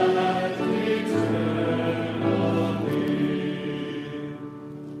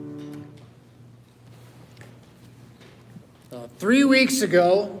3 weeks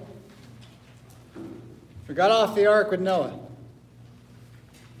ago, we got off the ark with Noah.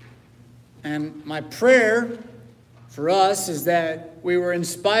 And my prayer for us is that we were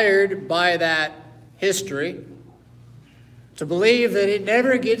inspired by that history to believe that it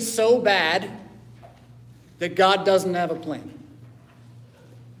never gets so bad that God doesn't have a plan.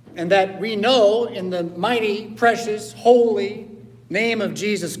 And that we know in the mighty, precious, holy name of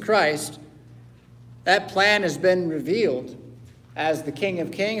Jesus Christ, that plan has been revealed as the King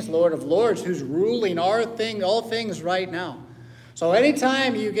of Kings, Lord of Lords, who's ruling all things right now. So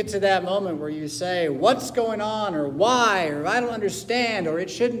anytime you get to that moment where you say, what's going on, or why, or I don't understand, or it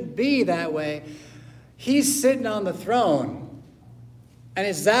shouldn't be that way, he's sitting on the throne. And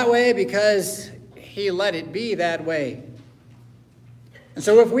it's that way because he let it be that way. And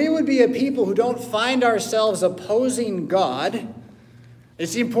so if we would be a people who don't find ourselves opposing God,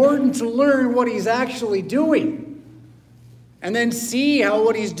 it's important to learn what he's actually doing. And then see how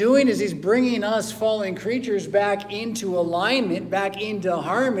what he's doing is he's bringing us fallen creatures back into alignment, back into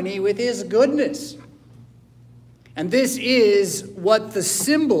harmony with his goodness. And this is what the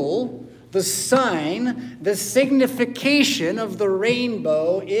symbol, the sign, the signification of the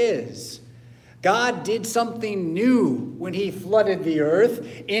rainbow is. God did something new when he flooded the earth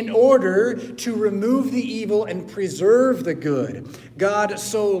in order to remove the evil and preserve the good. God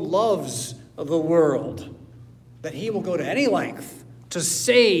so loves the world that he will go to any length to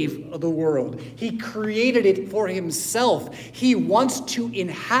save the world. He created it for himself. He wants to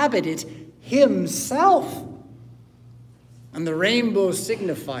inhabit it himself. And the rainbow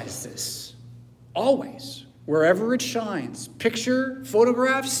signifies this, always, wherever it shines. Picture,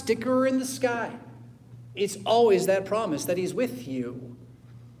 photograph, sticker in the sky. It's always that promise that he's with you.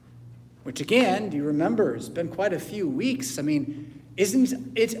 Which again, do you remember, it's been quite a few weeks. I mean,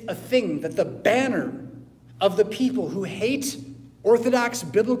 isn't it a thing that the banner of the people who hate Orthodox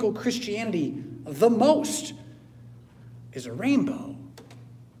biblical Christianity the most is a rainbow?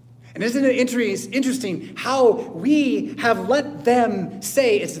 And isn't it interesting how we have let them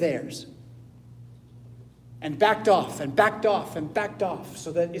say it's theirs? And backed off and backed off and backed off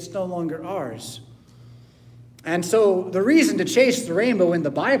so that it's no longer ours. And so the reason to chase the rainbow in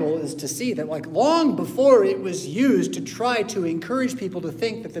the Bible is to see that long before it was used to try to encourage people to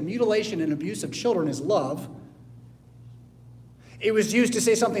think that the mutilation and abuse of children is love, it was used to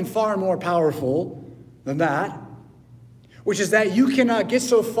say something far more powerful than that, which is that you cannot get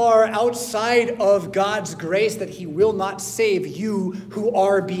so far outside of God's grace that he will not save you who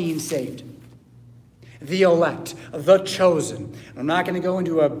are being saved. The elect, the chosen. I'm not going to go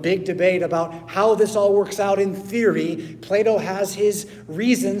into a big debate about how this all works out in theory. Plato has his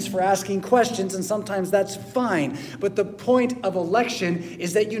reasons for asking questions, and sometimes that's fine. But the point of election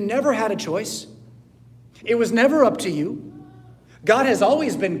is that you never had a choice. It was never up to you. God has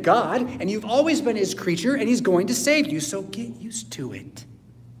always been God, and you've always been his creature, and he's going to save you. So get used to it.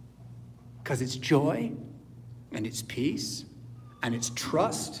 Because it's joy, and it's peace, and it's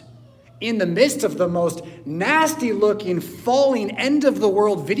trust. In the midst of the most nasty-looking, falling,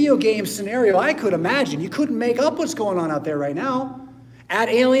 end-of-the-world video game scenario I could imagine. You couldn't make up what's going on out there right now. Add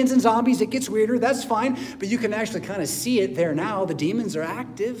aliens and zombies, it gets weirder, that's fine. But you can actually kind of see it there now. The demons are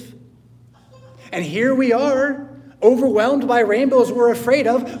active. And here we are, overwhelmed by rainbows we're afraid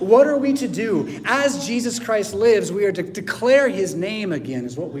of. What are we to do? As Jesus Christ lives, we are to declare his name again,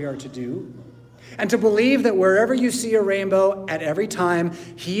 is what we are to do. And to believe that wherever you see a rainbow at every time,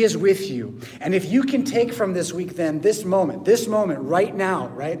 he is with you. And if you can take from this week then, this moment right now,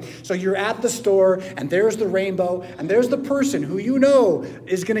 right? So you're at the store and there's the rainbow and there's the person who you know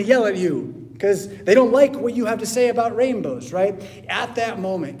is going to yell at you because they don't like what you have to say about rainbows, right? At that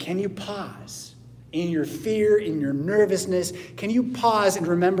moment, can you pause in your fear, in your nervousness? Can you pause and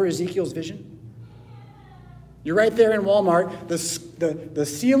remember Ezekiel's vision? You're right there in Walmart. The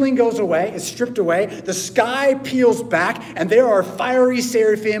ceiling goes away. It's stripped away. The sky peels back. And there are fiery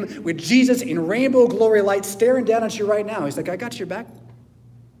seraphim with Jesus in rainbow glory light staring down at you right now. He's like, I got your back.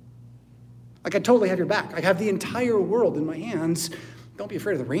 I totally have your back. I have the entire world in my hands. Don't be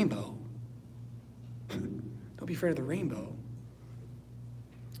afraid of the rainbow. Don't be afraid of the rainbow.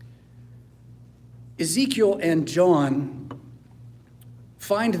 Ezekiel and John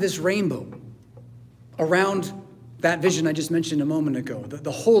find this rainbow around that vision I just mentioned a moment ago,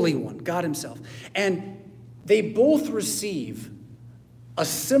 the Holy One, God himself. And they both receive a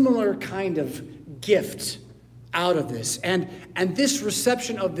similar kind of gift out of this. And this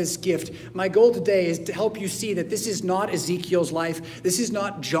reception of this gift, my goal today is to help you see that this is not Ezekiel's life. This is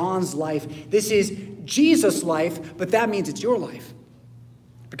not John's life. This is Jesus' life, but that means it's your life.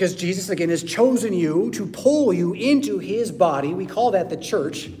 Because Jesus, again, has chosen you to pull you into his body. We call that the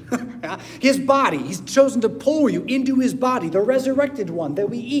church. His body. He's chosen to pull you into his body, the resurrected one that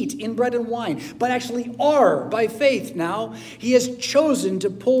we eat in bread and wine, but actually are by faith now. He has chosen to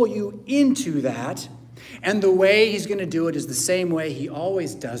pull you into that. And the way he's going to do it is the same way he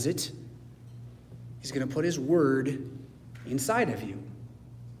always does it. He's going to put his word inside of you.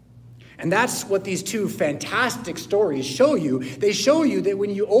 And that's what these two fantastic stories show you. They show you that when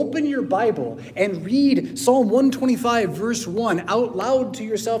you open your Bible and read Psalm 125, verse 1 out loud to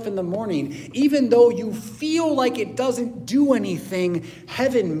yourself in the morning, even though you feel like it doesn't do anything,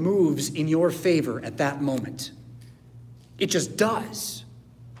 heaven moves in your favor at that moment. It just does.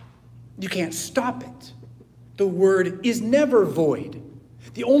 You can't stop it. The word is never void.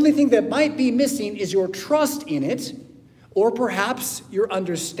 The only thing that might be missing is your trust in it, or perhaps your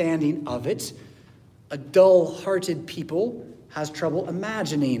understanding of it. A dull-hearted people has trouble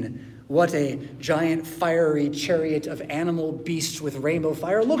imagining what a giant fiery chariot of animal beasts with rainbow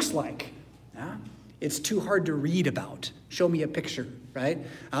fire looks like. Yeah? It's too hard to read about. Show me a picture, right?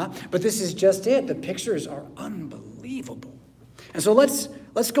 But this is just it. The pictures are unbelievable. And so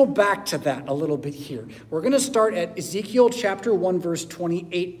let's go back to that a little bit here. We're going to start at Ezekiel chapter 1, verse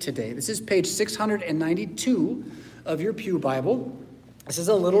 28 today. This is page 692 of your Pew Bible. This is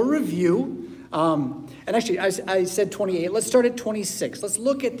a little review. And actually, I said 28. Let's start at 26. Let's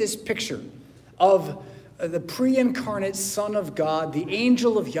look at this picture of the pre-incarnate Son of God, the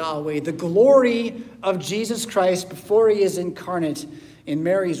angel of Yahweh, the glory of Jesus Christ before he is incarnate in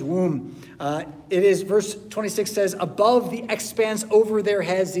Mary's womb. It is, verse 26 says, above the expanse over their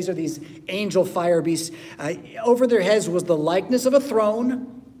heads, these are these angel fire beasts, over their heads was the likeness of a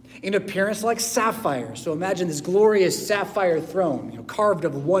throne, in appearance like sapphire. So imagine this glorious sapphire throne, carved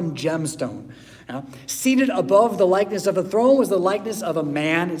of one gemstone. Seated above the likeness of a throne was the likeness of a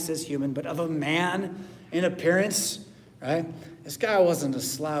man. It says human, but of a man in appearance, right? This guy wasn't a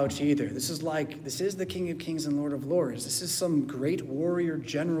slouch either. This is the King of Kings and Lord of Lords. This is some great warrior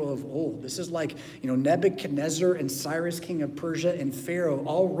general of old. This is like, Nebuchadnezzar and Cyrus, king of Persia, and Pharaoh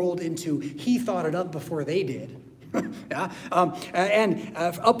all rolled into, he thought it up before they did. Yeah?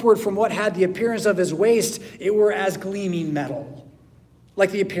 Upward from what had the appearance of his waist, it were as gleaming metal,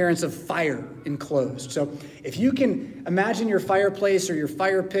 like the appearance of fire enclosed. So if you can imagine your fireplace or your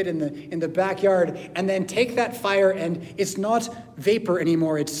fire pit in the backyard, and then take that fire and it's not vapor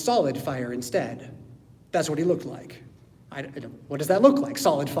anymore, it's solid fire instead. That's what he looked like. What does that look like?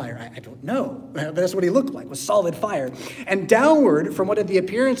 Solid fire. I don't know. But that's what he looked like, was solid fire. And downward from what had the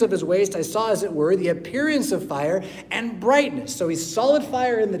appearance of his waist, I saw, as it were, the appearance of fire and brightness. So he's solid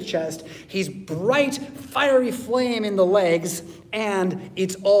fire in the chest. He's bright, fiery flame in the legs. And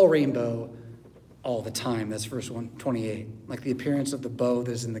it's all rainbow all the time. That's verse 128. Like the appearance of the bow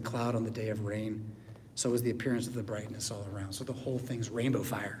that is in the cloud on the day of rain, so is the appearance of the brightness all around. So the whole thing's rainbow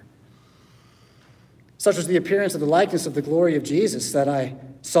fire. Such was the appearance of the likeness of the glory of Jesus that I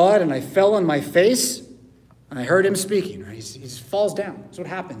saw it and I fell on my face and I heard him speaking. Right? He falls down. That's what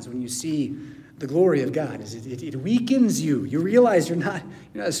happens when you see the glory of God. It weakens you. You realize you're not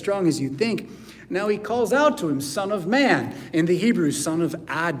as strong as you think. Now he calls out to him, Son of Man. In the Hebrew, Son of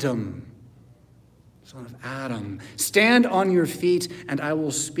Adam. Son of Adam. Stand on your feet and I will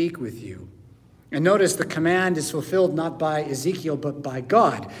speak with you. And notice the command is fulfilled not by Ezekiel, but by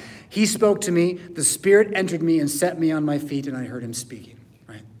God. He spoke to me, the Spirit entered me and set me on my feet, and I heard him speaking,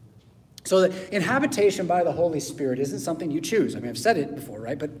 right? So the inhabitation by the Holy Spirit isn't something you choose. I mean, I've said it before,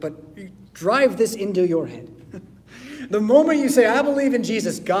 right? But you drive this into your head. The moment you say, I believe in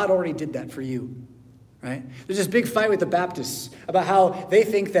Jesus, God already did that for you, right? There's this big fight with the Baptists about how they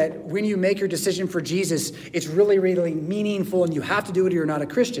think that when you make your decision for Jesus, it's really, really meaningful and you have to do it or you're not a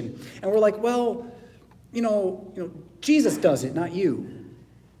Christian. And we're like, well, Jesus does it, not you.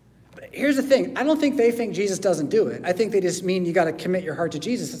 But here's the thing. I don't think they think Jesus doesn't do it. I think they just mean you got to commit your heart to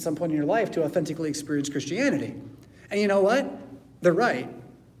Jesus at some point in your life to authentically experience Christianity. And you know what? They're right.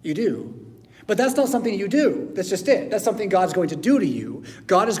 You do. But that's not something you do. That's just it. That's something God's going to do to you.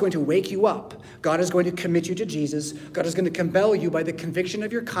 God is going to wake you up. God is going to commit you to Jesus. God is going to compel you by the conviction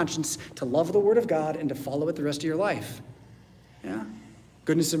of your conscience to love the Word of God and to follow it the rest of your life. Yeah?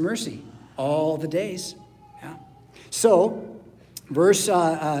 Goodness and mercy all the days. Yeah? So, verse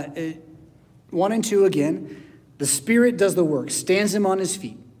 1 and 2 again. The Spirit does the work, stands him on his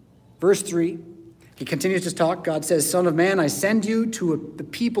feet. Verse 3, he continues to talk. God says, Son of man, I send you to the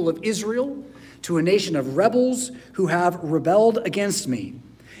people of Israel, to a nation of rebels who have rebelled against me.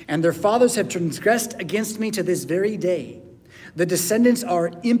 And their fathers have transgressed against me to this very day. The descendants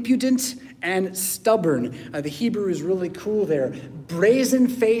are impudent and stubborn. The Hebrew is really cool there.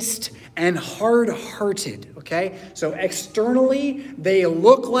 brazen-faced and hard-hearted, okay? So externally, they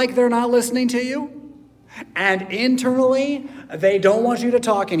look like they're not listening to you, and internally, they don't want you to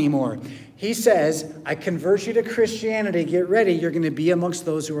talk anymore. He says, I convert you to Christianity. Get ready. You're going to be amongst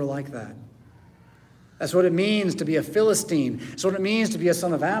those who are like that. That's what it means to be a Philistine. That's what it means to be a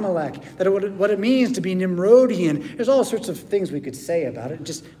son of Amalek. What it means to be Nimrodian. There's all sorts of things we could say about it.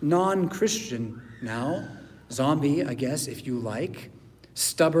 Just non-Christian now. Zombie, I guess, if you like.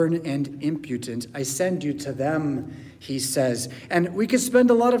 Stubborn and impudent. I send you to them, he says. And we could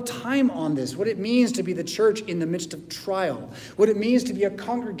spend a lot of time on this. What it means to be the church in the midst of trial. What it means to be a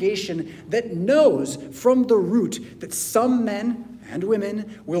congregation that knows from the root that some men and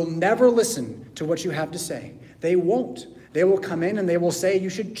women will never listen to what you have to say. They won't. They will come in and they will say you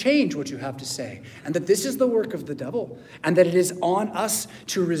should change what you have to say. And that this is the work of the devil. And that it is on us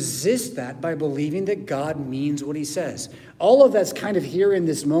to resist that by believing that God means what he says. All of that's kind of here in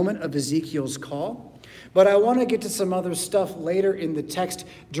this moment of Ezekiel's call. But I want to get to some other stuff later in the text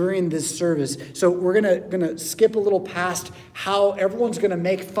during this service. So we're gonna skip a little past how everyone's going to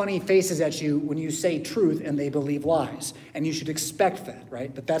make funny faces at you when you say truth and they believe lies. And you should expect that,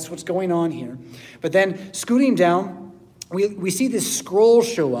 right? But that's what's going on here. But then scooting down, we see this scroll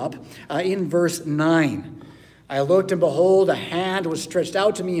show up in verse 9. I looked, and behold, a hand was stretched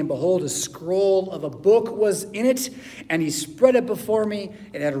out to me, and behold, a scroll of a book was in it, and he spread it before me.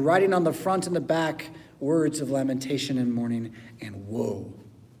 It had writing on the front and the back, words of lamentation and mourning and woe.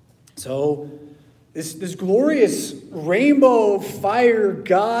 So this glorious rainbow fire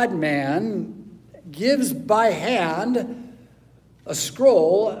God-man gives by hand a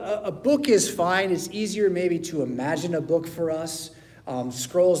scroll. A book is fine. It's easier maybe to imagine a book for us.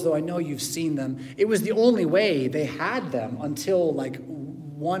 Scrolls, though I know you've seen them, it was the only way they had them until like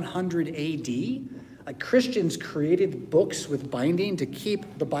 100 AD. Like Christians created books with binding to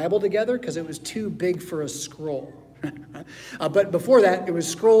keep the Bible together because it was too big for a scroll. But before that, it was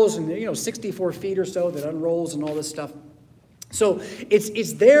scrolls and 64 feet or so that unrolls and all this stuff. So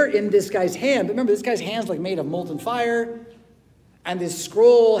it's there in this guy's hand. But remember, this guy's hand's like made of molten fire. And this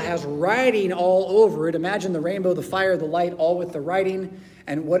scroll has writing all over it. Imagine the rainbow, the fire, the light, all with the writing.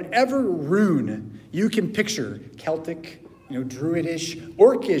 And whatever rune you can picture, Celtic, Druidish,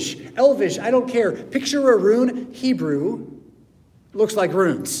 Orcish, Elvish, I don't care. Picture a rune, Hebrew, looks like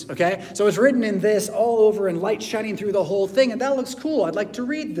runes, okay? So it's written in this all over and light shining through the whole thing. And that looks cool. I'd like to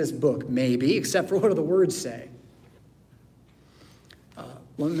read this book, maybe, except for what do the words say?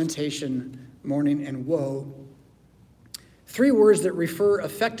 Lamentation, mourning, and woe. 3 words that refer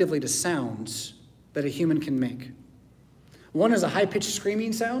effectively to sounds that a human can make. One is a high-pitched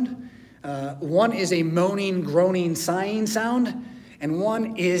screaming sound. One is a moaning, groaning, sighing sound. And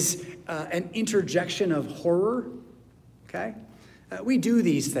one is an interjection of horror. Okay? We do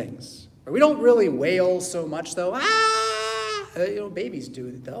these things. We don't really wail so much, though. Babies do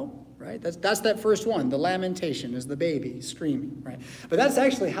it, though. Right? That's that first one. The lamentation is the baby screaming. Right? But that's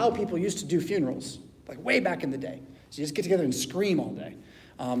actually how people used to do funerals, like way back in the day. So you just get together and scream all day.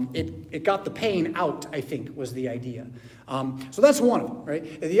 It got the pain out, I think, was the idea. So that's one of them,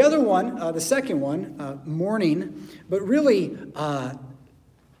 right? The other one, the second one, mourning, but really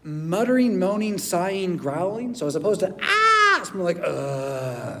muttering, moaning, sighing, growling. So as opposed to, it's more like,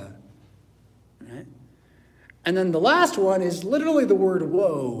 right? And then the last one is literally the word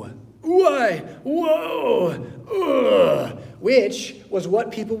woe. Why? Whoa! Which was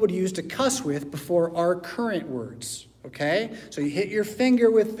what people would use to cuss with before our current words, okay? So you hit your finger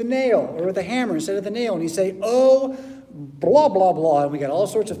with the nail or with the hammer instead of the nail, and you say, oh, blah, blah, blah. And we got all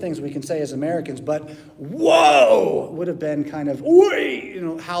sorts of things we can say as Americans, but whoa would have been kind of,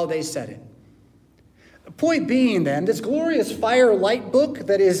 how they said it. The point being then, this glorious fire light book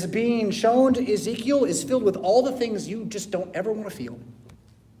that is being shown to Ezekiel is filled with all the things you just don't ever want to feel.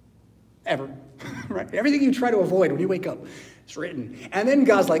 Ever. Right? Everything you try to avoid when you wake up, it's written. And then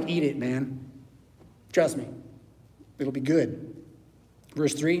God's like, eat it, man. Trust me. It'll be good.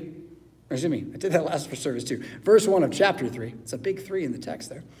 Verse 3. I did that last service too. Verse 1 of chapter 3. It's a big 3 in the text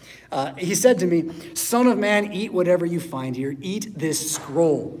there. He said to me, Son of man, eat whatever you find here. Eat this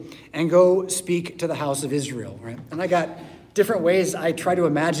scroll and go speak to the house of Israel. Right? And I got different ways I try to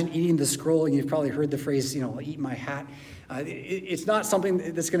imagine eating the scroll. You've probably heard the phrase, eat my hat. It's not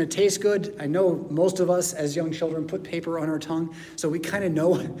something that's going to taste good. I know most of us as young children put paper on our tongue, so we kind of know,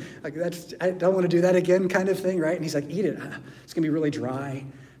 like I don't want to do that again kind of thing, right? And he's like, eat it. It's going to be really dry.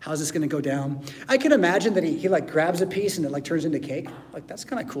 How's this going to go down? I can imagine that he grabs a piece and it turns into cake. Like, that's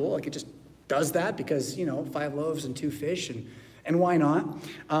kind of cool. Like, it just does that because, 5 loaves and 2 fish, and why not?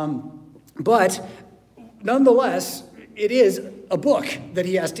 But nonetheless, it is a book that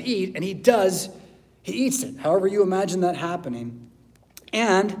he has to eat, and he eats it, however you imagine that happening.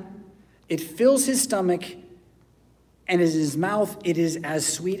 And it fills his stomach, and in his mouth it is as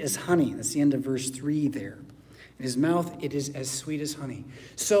sweet as honey. That's the end of verse 3 there. In his mouth it is as sweet as honey.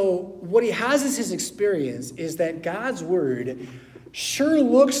 So what he has as his experience is that God's word sure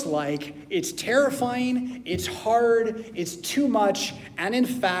looks like it's terrifying, it's hard, it's too much, and in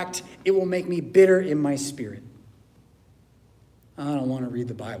fact, it will make me bitter in my spirit. I don't want to read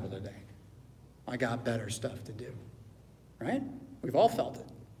the Bible today. I got better stuff to do. Right? We've all felt it.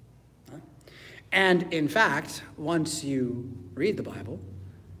 Right? And in fact, once you read the Bible,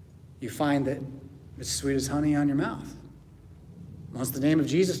 you find that it's sweet as honey on your mouth. Once the name of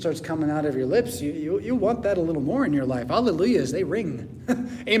Jesus starts coming out of your lips, you want that a little more in your life. Hallelujahs, they ring.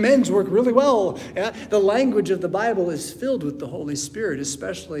 Amens work really well. Yeah? The language of the Bible is filled with the Holy Spirit,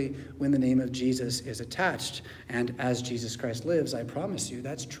 especially when the name of Jesus is attached. And as Jesus Christ lives, I promise you,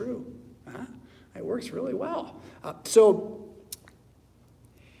 that's true. It works really well. So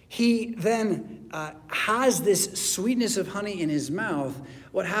he then has this sweetness of honey in his mouth.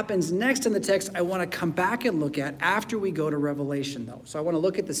 What happens next in the text, I want to come back and look at after we go to Revelation, though. So I want to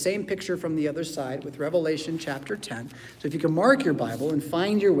look at the same picture from the other side with Revelation chapter 10. So if you can mark your Bible and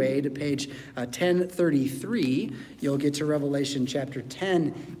find your way to page 1033, you'll get to Revelation chapter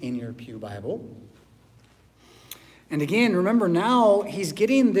 10 in your pew Bible. And again, remember now, he's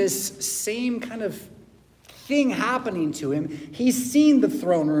getting this same kind of thing happening to him. He's seen the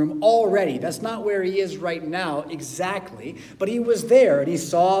throne room already. That's not where he is right now exactly, but he was there and he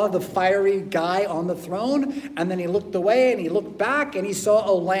saw the fiery guy on the throne, and then he looked away and he looked back and he saw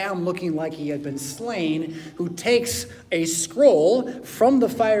a lamb looking like he had been slain, who takes a scroll from the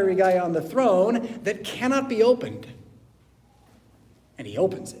fiery guy on the throne that cannot be opened. And he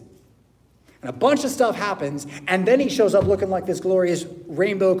opens it. And a bunch of stuff happens, and then he shows up looking like this glorious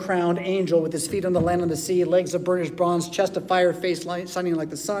rainbow-crowned angel with his feet on the land and the sea, legs of burnished bronze, chest of fire, face shining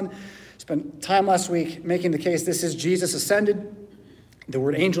like the sun. Spent time last week making the case this is Jesus ascended. The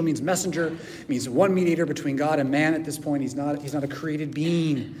word angel means messenger. It means one mediator between God and man at this point. He's not a created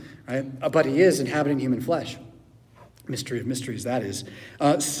being, right? But he is inhabiting human flesh. Mystery of mysteries, that is.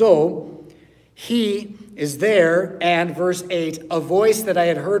 So he is there, and verse 8, a voice that I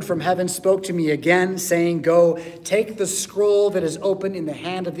had heard from heaven spoke to me again, saying, go, take the scroll that is open in the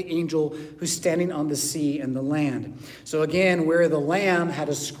hand of the angel who's standing on the sea and the land. So again, where the Lamb had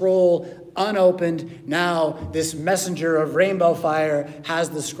a scroll unopened, now this messenger of rainbow fire has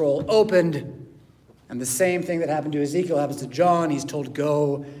the scroll opened. And the same thing that happened to Ezekiel happens to John. He's told,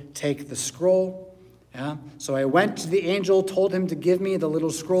 go, take the scroll. Yeah. So I went to the angel, told him to give me the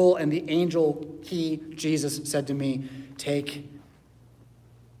little scroll, and the angel, Jesus, said to me, take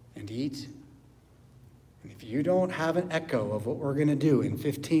and eat. And if you don't have an echo of what we're going to do in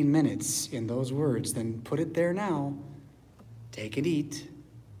 15 minutes in those words, then put it there now. Take and eat.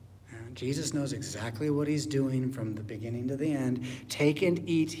 Jesus knows exactly what he's doing from the beginning to the end. Take and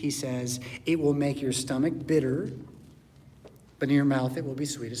eat, he says. It will make your stomach bitter, but in your mouth it will be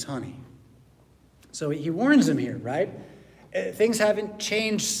sweet as honey. So he warns him here, right? Things haven't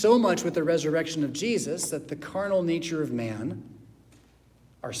changed so much with the resurrection of Jesus that the carnal nature of man,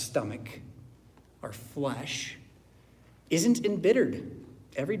 our stomach, our flesh, isn't embittered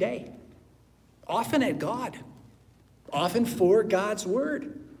every day. Often at God. Often for God's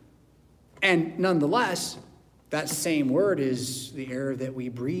word. And nonetheless, that same word is the air that we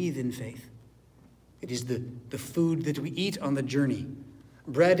breathe in faith. It is the food that we eat on the journey.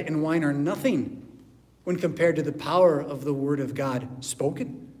 Bread and wine are nothing when compared to the power of the word of God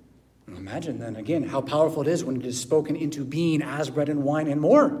spoken. And imagine then again how powerful it is when it is spoken into being as bread and wine and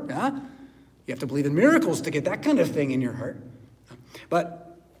more. Yeah? You have to believe in miracles to get that kind of thing in your heart.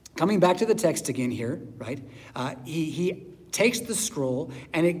 But coming back to the text again here, right? He takes the scroll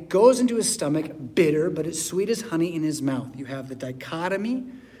and it goes into his stomach bitter, but it's sweet as honey in his mouth. You have the dichotomy,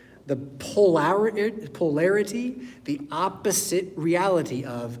 the polarity, the opposite reality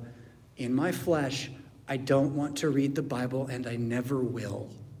of, in my flesh, I don't want to read the Bible, and I never will.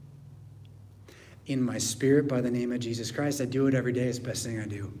 In my spirit, by the name of Jesus Christ, I do it every day. It's the best thing I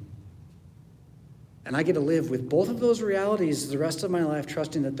do. And I get to live with both of those realities the rest of my life,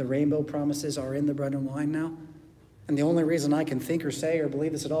 trusting that the rainbow promises are in the bread and wine now. And the only reason I can think or say or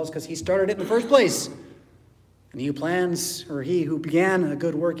believe this at all is because he started it in the first place. And he who began a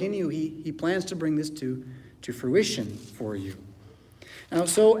good work in you, he plans to bring this to fruition for you. Now,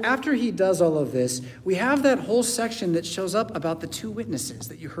 so after he does all of this, we have that whole section that shows up about the two witnesses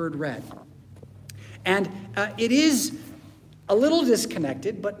that you heard read. And it is a little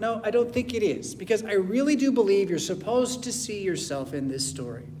disconnected, but no, I don't think it is, because I really do believe you're supposed to see yourself in this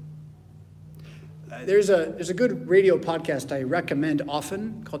story. There's a good radio podcast I recommend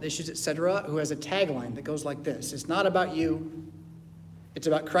often called Issues Etc., who has a tagline that goes like this: it's not about you, it's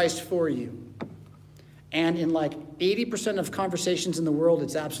about Christ for you. And in like 80% of conversations in the world,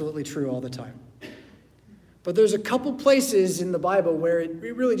 it's absolutely true all the time. But there's a couple places in the Bible where it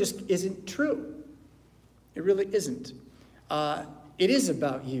really just isn't true. It really isn't. It is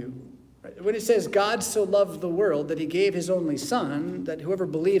about you. When it says God so loved the world that he gave his only son, that whoever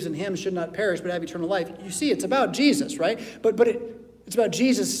believes in him should not perish but have eternal life, you see it's about Jesus, right? But it's about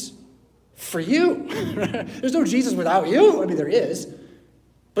Jesus for you. There's no Jesus without you. I mean, there is,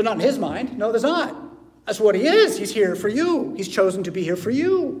 but not in his mind. No, there's not. That's what he is. He's here for you. He's chosen to be here for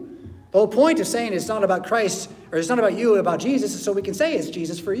you. The whole point of saying it's not about Christ, or it's not about you, about Jesus, is so we can say it's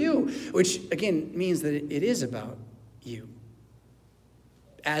Jesus for you, which, again, means that it is about you,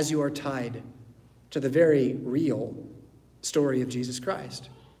 as you are tied to the very real story of Jesus Christ.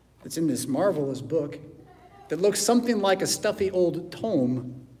 It's in this marvelous book that looks something like a stuffy old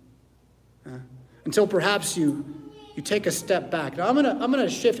tome, until perhaps you take a step back. Now, I'm gonna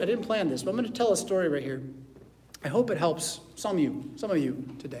shift. I didn't plan this, but I'm gonna tell a story right here. I hope it helps some of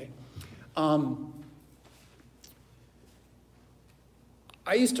you today. I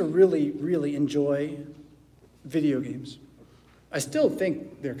used to really, really enjoy video games. I still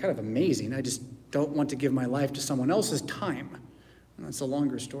think they're kind of amazing. I just don't want to give my life to someone else's time. And that's a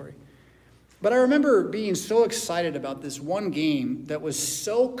longer story. But I remember being so excited about this one game that was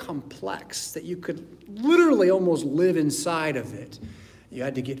so complex that you could literally almost live inside of it. You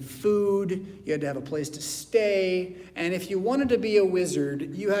had to get food, you had to have a place to stay, and if you wanted to be a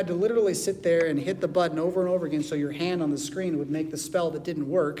wizard, you had to literally sit there and hit the button over and over again so your hand on the screen would make the spell that didn't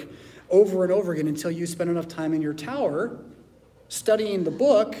work over and over again until you spent enough time in your tower studying the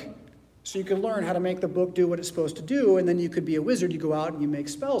book so you could learn how to make the book do what it's supposed to do, and then you could be a wizard. You go out and you make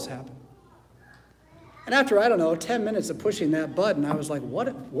spells happen. And after, 10 minutes of pushing that button, I was like, what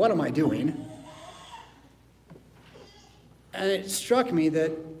am I doing? And it struck me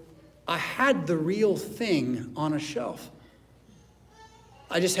that I had the real thing on a shelf.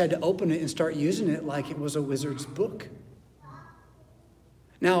 I just had to open it and start using it like it was a wizard's book.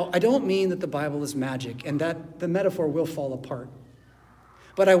 Now, I don't mean that the Bible is magic and that the metaphor will fall apart.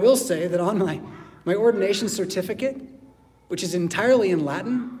 But I will say that on my ordination certificate, which is entirely in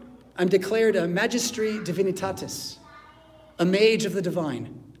Latin, I'm declared a magistri divinitatis, a mage of the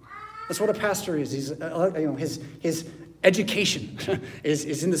divine. That's what a pastor is. He's, his education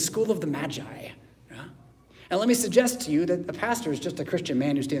is in the school of the Magi. Yeah? And let me suggest to you that a pastor is just a Christian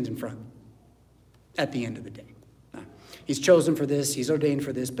man who stands in front at the end of the day. He's chosen for this, he's ordained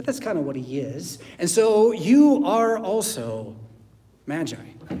for this, but that's kind of what he is. And so you are also Magi,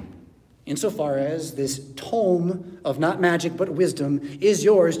 insofar as this tome of not magic but wisdom is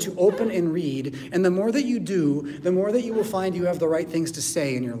yours to open and read. And the more that you do, the more that you will find you have the right things to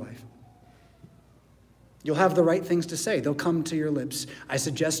say in your life. You'll have the right things to say. They'll come to your lips. I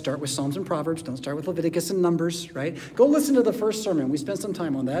suggest start with Psalms and Proverbs. Don't start with Leviticus and Numbers, right? Go listen to the first sermon. We spent some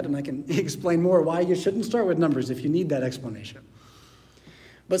time on that, and I can explain more why you shouldn't start with Numbers if you need that explanation.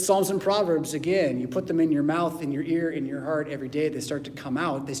 But Psalms and Proverbs, again, you put them in your mouth, in your ear, in your heart every day. They start to come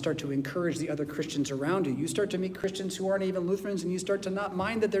out. They start to encourage the other Christians around you. You start to meet Christians who aren't even Lutherans, and you start to not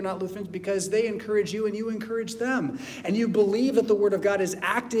mind that they're not Lutherans because they encourage you and you encourage them. And you believe that the Word of God is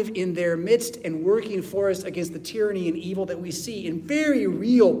active in their midst and working for us against the tyranny and evil that we see in very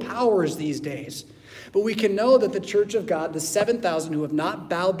real powers these days. But we can know that the church of God, the 7,000 who have not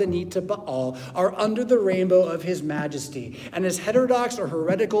bowed the knee to Baal, are under the rainbow of his majesty. And as heterodox or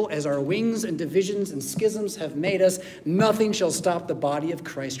heretical as our wings and divisions and schisms have made us, nothing shall stop the body of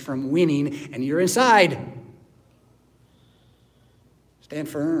Christ from winning, and you're inside. Stand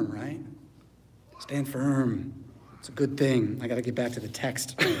firm, right? Stand firm. It's a good thing. I got to get back to the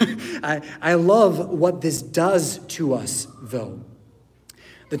text. I love what this does to us, though.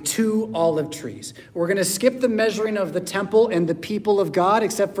 The two olive trees. We're going to skip the measuring of the temple and the people of God,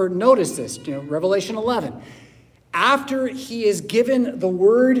 except for, notice this, Revelation 11. After he is given the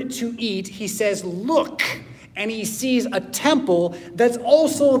word to eat, he says, look, and he sees a temple that's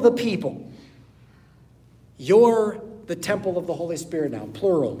also the people. You're the temple of the Holy Spirit now,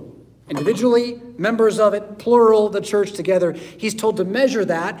 plural. Individually, members of it, plural, the church together. He's told to measure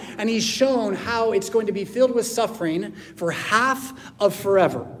that, and he's shown how it's going to be filled with suffering for half of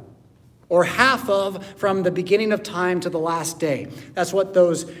forever, or half of from the beginning of time to the last day. That's what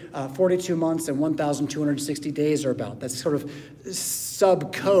those 42 months and 1,260 days are about. That's sort of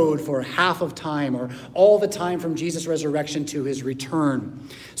subcode for half of time or all the time from Jesus' resurrection to his return.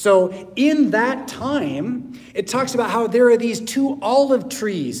 So in that time, it talks about how there are these 2 olive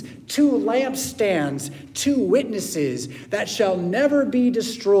trees, 2 lampstands, 2 witnesses that shall never be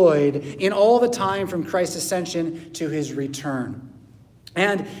destroyed in all the time from Christ's ascension to his return.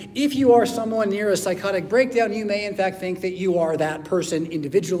 And if you are someone near a psychotic breakdown, you may in fact think that you are that person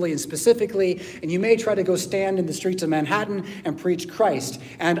individually and specifically, and you may try to go stand in the streets of Manhattan and preach Christ.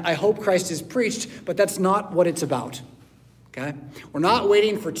 And I hope Christ is preached, but that's not what it's about. Okay? We're not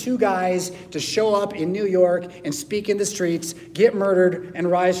waiting for 2 guys to show up in New York and speak in the streets, get murdered, and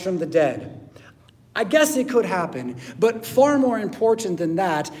rise from the dead. I guess it could happen, but far more important than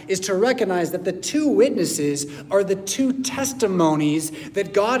that is to recognize that the 2 witnesses are the 2 testimonies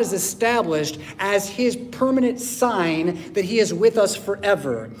that God has established as his permanent sign that he is with us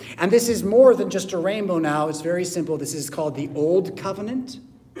forever. And this is more than just a rainbow now. It's very simple. This is called the Old Covenant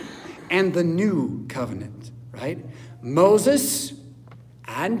and the New Covenant, right? Moses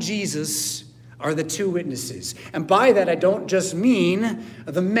and Jesus are the 2 witnesses. And by that, I don't just mean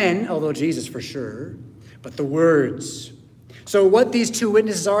the men, although Jesus for sure, but the words. So what these 2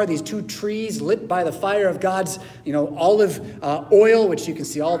 witnesses are, these 2 trees lit by the fire of God's, olive oil, which you can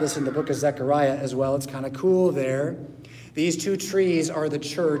see all this in the book of Zechariah as well. It's kind of cool there. These 2 trees are the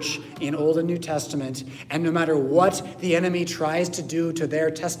church in Old and New Testament, and no matter what the enemy tries to do to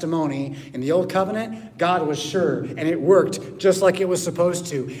their testimony, in the Old Covenant, God was sure, and it worked just like it was supposed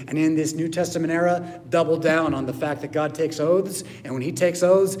to. And in this New Testament era, double down on the fact that God takes oaths, and when he takes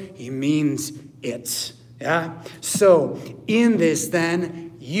oaths, he means it. Yeah? So, in this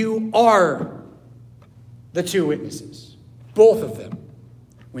then, you are the 2 witnesses, both of them,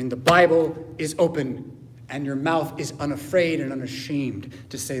 when the Bible is open and your mouth is unafraid and unashamed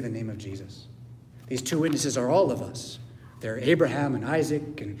to say the name of Jesus. These 2 witnesses are all of us. They're Abraham and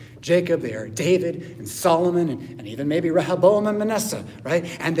Isaac and Jacob. They are David and Solomon and even maybe Rehoboam and Manasseh, right?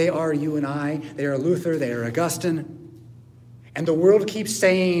 And they are you and I. They are Luther. They are Augustine. And the world keeps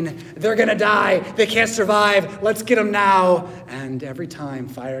saying, they're going to die. They can't survive. Let's get them now. And every time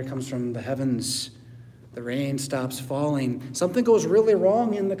fire comes from the heavens, the rain stops falling, something goes really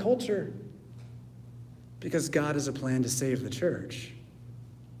wrong in the culture. Because God has a plan to save the church.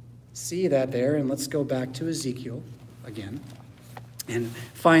 See that there, and let's go back to Ezekiel again and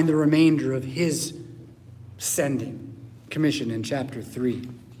find the remainder of his sending commission in chapter 3.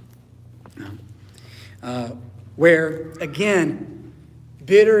 Where, again,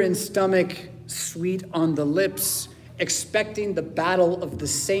 bitter in stomach, sweet on the lips, expecting the battle of the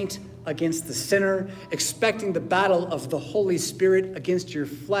saint against the sinner, expecting the battle of the Holy Spirit against your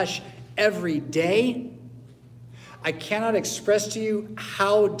flesh every day. I cannot express to you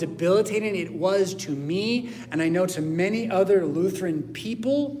how debilitating it was to me, and I know to many other Lutheran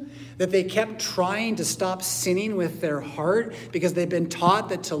people, that they kept trying to stop sinning with their heart because they've been taught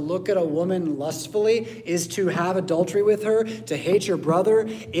that to look at a woman lustfully is to have adultery with her, to hate your brother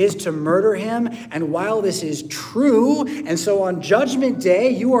is to murder him. And while this is true, and so on Judgment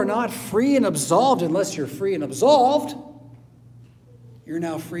Day, you are not free and absolved unless you're free and absolved, you're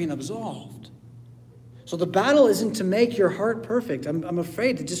now free and absolved. So the battle isn't to make your heart perfect. I'm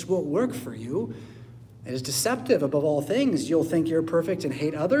afraid it just won't work for you. It is deceptive above all things. You'll think you're perfect and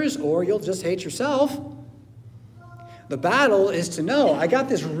hate others, or you'll just hate yourself. The battle is to know, I got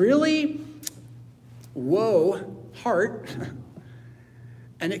this really heart,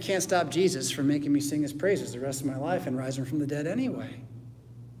 and it can't stop Jesus from making me sing his praises the rest of my life and rising from the dead anyway.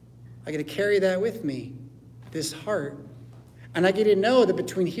 I got to carry that with me, this heart. And I get to know that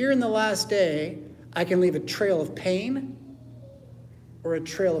between here and the last day, I can leave a trail of pain or a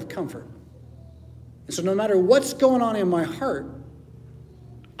trail of comfort. And so no matter what's going on in my heart,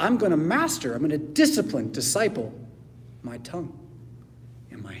 I'm going to master, I'm going to disciple my tongue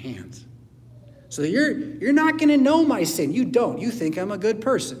and my hands. So you're not going to know my sin. You don't. You think I'm a good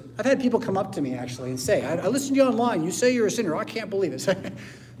person. I've had people come up to me actually and say, I listened to you online. You say you're a sinner. I can't believe it.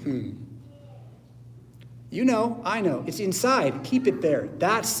 You know, I know. It's inside. Keep it there.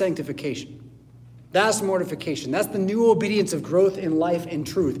 That's sanctification. That's mortification. That's the new obedience of growth in life and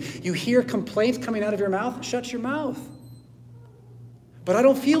truth. You hear complaints coming out of your mouth, shut your mouth. But I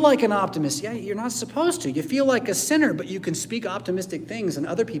don't feel like an optimist. Yeah, you're not supposed to. You feel like a sinner, but you can speak optimistic things, and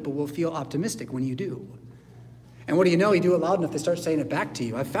other people will feel optimistic when you do. And what do you know? You do it loud enough, they start saying it back to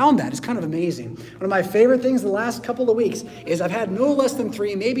you. I found that. It's kind of amazing. One of my favorite things the last couple of weeks is I've had no less than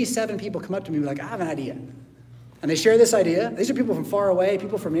 3, maybe 7 people come up to me and be like, I have an idea. And they share this idea. These are people from far away,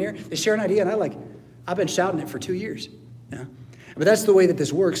 people from near. They share an idea, and I've been shouting it for 2 years. Yeah? But that's the way that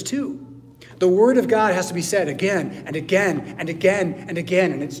this works, too. The word of God has to be said again and again and again and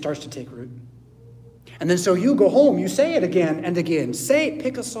again, and it starts to take root. And then so you go home, you say it again and again.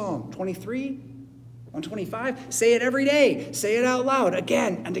 Pick a psalm, 23, 125. Say it every day. Say it out loud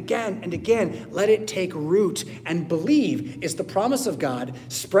again and again and again. Let it take root, and believe it's the promise of God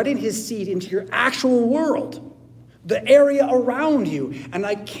spreading his seed into your actual world, the area around you. And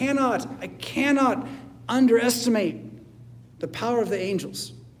I cannot underestimate the power of the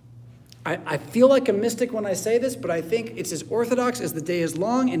angels. I feel like a mystic when I say this, but I think it's as orthodox as the day is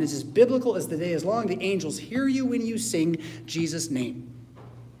long, and it's as biblical as the day is long. The angels hear you when you sing Jesus' name,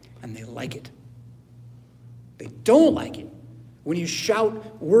 and they like it. They don't like it when you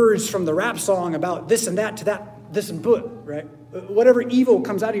shout words from the rap song about this and that to that, this and but, right? Whatever evil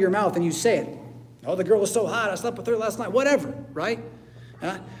comes out of your mouth and you say it. Oh, the girl was so hot, I slept with her last night, whatever, right?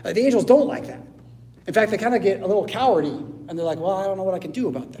 The angels don't like that. In fact, they kind of get a little cowardy, and they're like, well, I don't know what I can do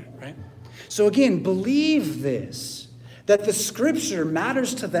about that, right? So again, believe this, that the scripture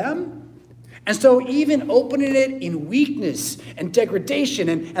matters to them. And so even opening it in weakness and degradation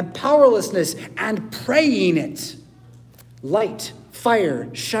and powerlessness and praying it, light,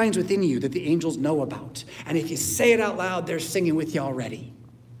 fire shines within you that the angels know about. And if you say it out loud, they're singing with you already.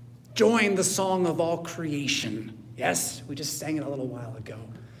 Join the song of all creation. Yes, we just sang it a little while ago.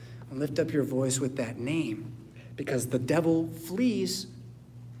 And lift up your voice with that name, because the devil flees.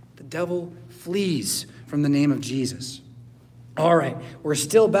 The devil flees from the name of Jesus. All right, we're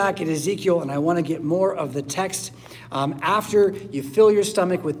still back at Ezekiel, and I want to get more of the text after you fill your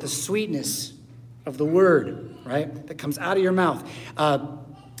stomach with the sweetness of the word, right, that comes out of your mouth.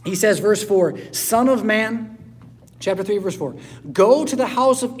 He says, verse 4, Son of man, chapter 3, verse 4, go to the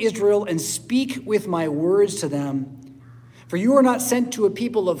house of Israel and speak with my words to them, for you are not sent to a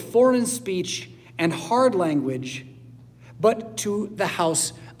people of foreign speech and hard language, but to the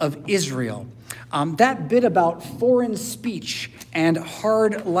house of Israel. That bit about foreign speech and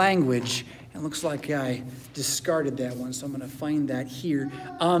hard language, it looks like I discarded that one, so I'm going to find that here.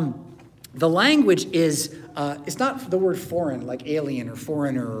 The language is, it's not the word foreign, like alien or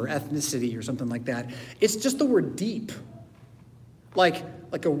foreigner or ethnicity or something like that. It's just the word deep. Like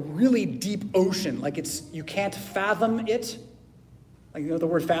a really deep ocean. Like you can't fathom it. Like, the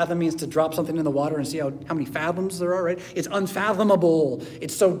word fathom means to drop something in the water and see how many fathoms there are, right? It's unfathomable.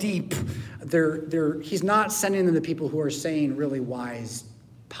 It's so deep. He's not sending them the people who are saying really wise,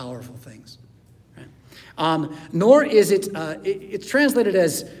 powerful things. Right? Nor is it, it's translated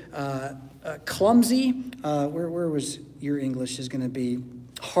as clumsy. Where was your English is going to be?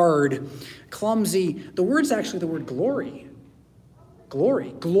 Hard. Clumsy. The word's actually the word glory.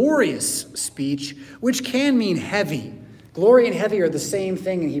 Glory. Glorious speech, which can mean heavy. Glory and heavy are the same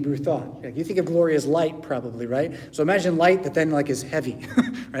thing in Hebrew thought. You think of glory as light, probably, right? So imagine light that then is heavy,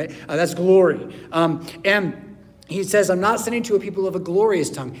 right? That's glory. And he says, I'm not sending to a people of a glorious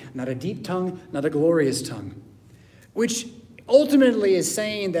tongue, not a deep tongue, not a glorious tongue, which ultimately is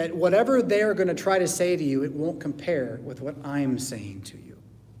saying that whatever they're going to try to say to you, it won't compare with what I'm saying to you.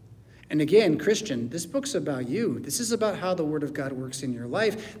 And again, Christian, this book's about you. This is about how the Word of God works in your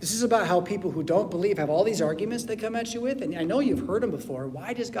life. This is about how people who don't believe have all these arguments they come at you with. And I know you've heard them before.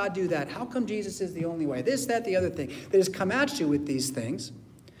 Why does God do that? How come Jesus is the only way? This, that, the other thing. They just come at you with these things.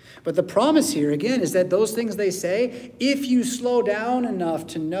 But the promise here, again, is that those things they say, if you slow down enough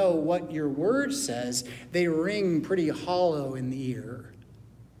to know what your Word says, they ring pretty hollow in the ear.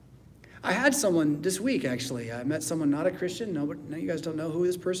 I had someone this week, actually. I met someone, not a Christian. No, you guys don't know who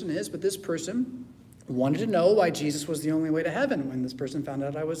this person is, but this person wanted to know why Jesus was the only way to heaven when this person found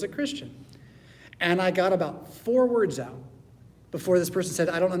out I was a Christian. And I got about 4 words out before this person said,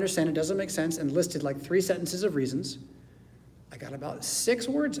 I don't understand, it doesn't make sense, and listed 3 sentences of reasons. I got about 6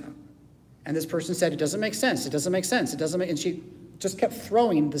 words out. And this person said, it doesn't make sense, it doesn't make sense, it doesn't make, and she just kept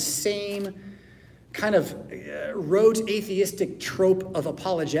throwing the same kind of rote atheistic trope of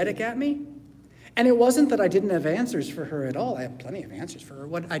apologetic at me. And it wasn't that I didn't have answers for her at all. I have plenty of answers for her.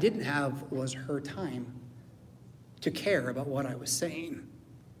 What I didn't have was her time to care about what I was saying.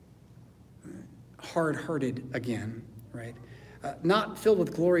 Hard-hearted again, right? Not filled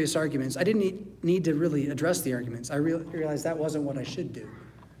with glorious arguments. I didn't need to really address the arguments. I realized that wasn't what I should do.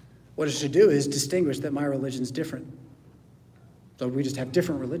 What I should do is distinguish that my religion's different. So we just have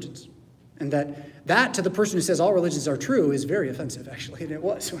different religions. And that to the person who says all religions are true is very offensive, actually, and it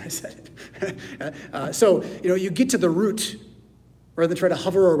was when I said it. So, you get to the root rather than try to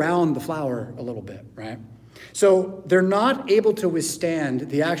hover around the flower a little bit, right? So they're not able to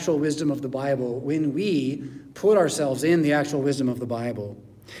withstand the actual wisdom of the Bible when we put ourselves in the actual wisdom of the Bible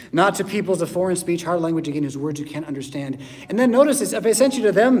Not to peoples of foreign speech, hard language, again, whose words you can't understand. And then notice this, if I sent you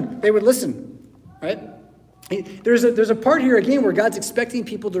to them, they would listen, right? There's a part here, again, where God's expecting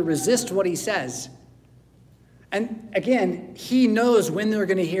people to resist what he says. And again, he knows when they're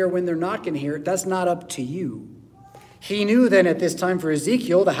going to hear, when they're not going to hear. That's not up to you. He knew then at this time for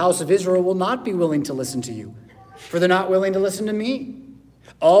Ezekiel, the house of Israel will not be willing to listen to you, for they're not willing to listen to me.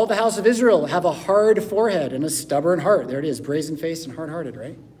 All the house of Israel have a hard forehead and a stubborn heart. There it is, brazen-faced and hard-hearted,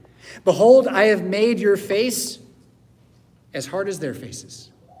 right? Behold, I have made your face as hard as their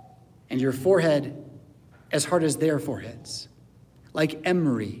faces, and your forehead as hard as their foreheads. Like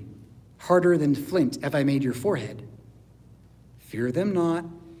emery, harder than flint, have I made your forehead. Fear them not,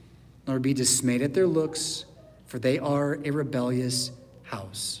 nor be dismayed at their looks, for they are a rebellious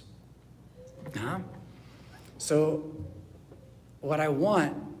house. So what I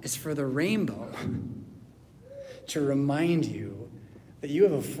want is for the rainbow to remind you that you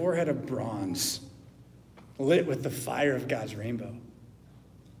have a forehead of bronze lit with the fire of God's rainbow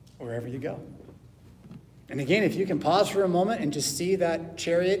wherever you go. And again, if you can pause for a moment and just see that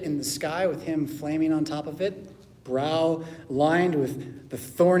chariot in the sky with him flaming on top of it, brow lined with the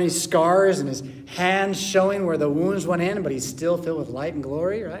thorny scars and his hands showing where the wounds went in, but he's still filled with light and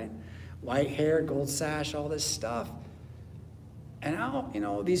glory, right? White hair, gold sash, all this stuff. And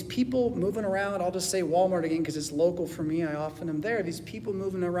now, these people moving around, I'll just say Walmart again because it's local for me. I often am there. These people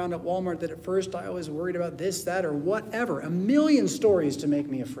moving around at Walmart that at first I was worried about this, that, or whatever. A million stories to make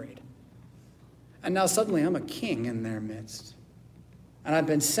me afraid. And now suddenly I'm a king in their midst. And I've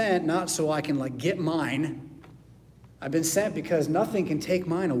been sent not so I can get mine. I've been sent because nothing can take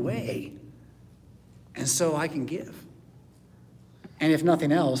mine away. And so I can give. And if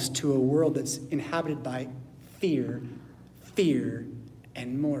nothing else, to a world that's inhabited by fear,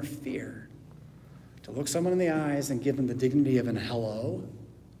 and more fear. To look someone in the eyes and give them the dignity of an hello.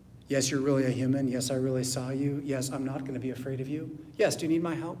 Yes, you're really a human. Yes, I really saw you. Yes, I'm not going to be afraid of you. Yes, do you need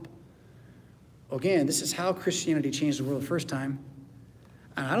my help? Again, this is how Christianity changed the world the first time.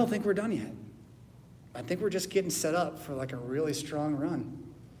 And I don't think we're done yet. I think we're just getting set up for a really strong run.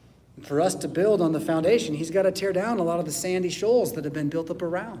 And for us to build on the foundation, he's got to tear down a lot of the sandy shoals that have been built up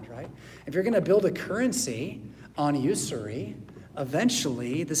around, right? If you're going to build a currency on usury,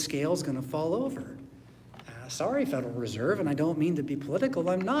 eventually the scale's going to fall over. Sorry, Federal Reserve, and I don't mean to be political.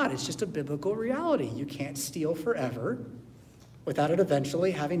 I'm not. It's just a biblical reality. You can't steal forever without it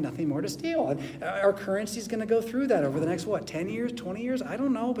eventually having nothing more to steal. And our currency is going to go through that over the next, 10 years, 20 years? I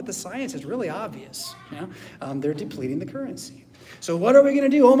don't know, but the science is really obvious. They're depleting the currency. So what are we going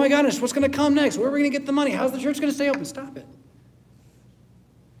to do? Oh my goodness, what's going to come next? Where are we going to get the money? How's the church going to stay open? Stop it.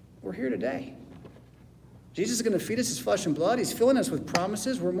 We're here today. Jesus is going to feed us his flesh and blood. He's filling us with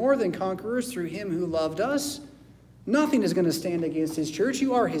promises. We're more than conquerors through him who loved us. Nothing is going to stand against his church.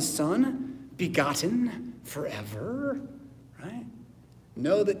 You are his son, begotten forever, right?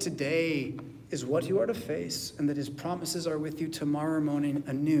 Know that today is what you are to face and that his promises are with you tomorrow morning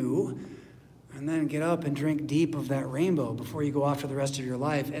anew. And then get up and drink deep of that rainbow before you go off for the rest of your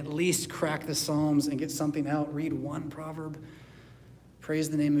life. At least crack the Psalms and get something out. Read one proverb. Praise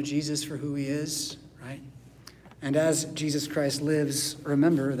the name of Jesus for who he is, right? And as Jesus Christ lives,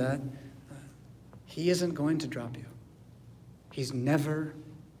 remember that he isn't going to drop you. He's never,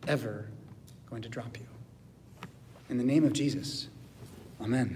 ever going to drop you. In the name of Jesus, amen.